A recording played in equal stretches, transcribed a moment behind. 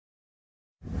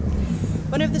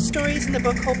One of the stories in the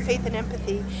book Hope, Faith and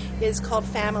Empathy is called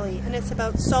Family, and it's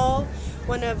about Saul,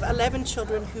 one of 11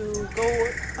 children who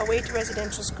go away to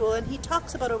residential school, and he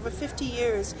talks about over 50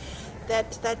 years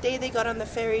that day they got on the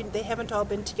ferry, they haven't all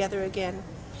been together again.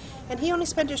 And he only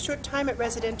spent a short time at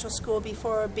residential school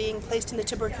before being placed in the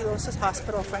Tuberculosis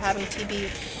Hospital for having TB.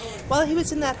 While he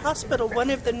was in that hospital, one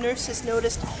of the nurses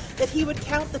noticed that he would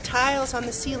count the tiles on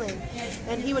the ceiling,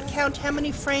 and he would count how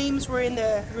many frames were in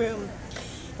the room.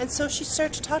 And so she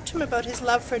started to talk to him about his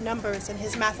love for numbers and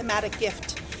his mathematic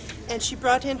gift. And she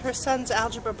brought in her son's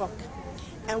algebra book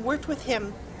and worked with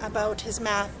him about his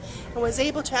math, and was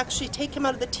able to actually take him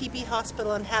out of the TB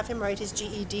hospital and have him write his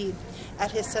GED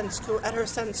at her son's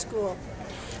school.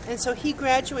 And so he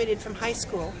graduated from high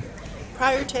school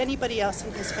prior to anybody else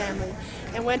in his family,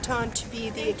 and went on to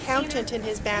be the accountant in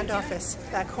his band office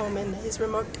back home in his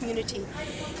remote community.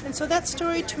 And so that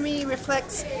story to me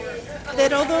reflects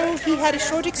that although he had a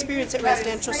short experience at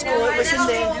residential school, it was in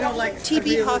the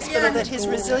TB hospital that his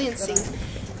resiliency,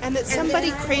 and that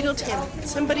somebody cradled him,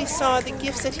 somebody saw the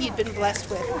gifts that he'd been blessed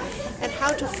with and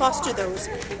how to foster those.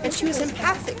 And she was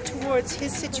empathic towards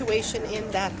his situation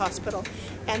in that hospital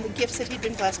and the gifts that he'd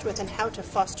been blessed with and how to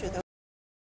foster those.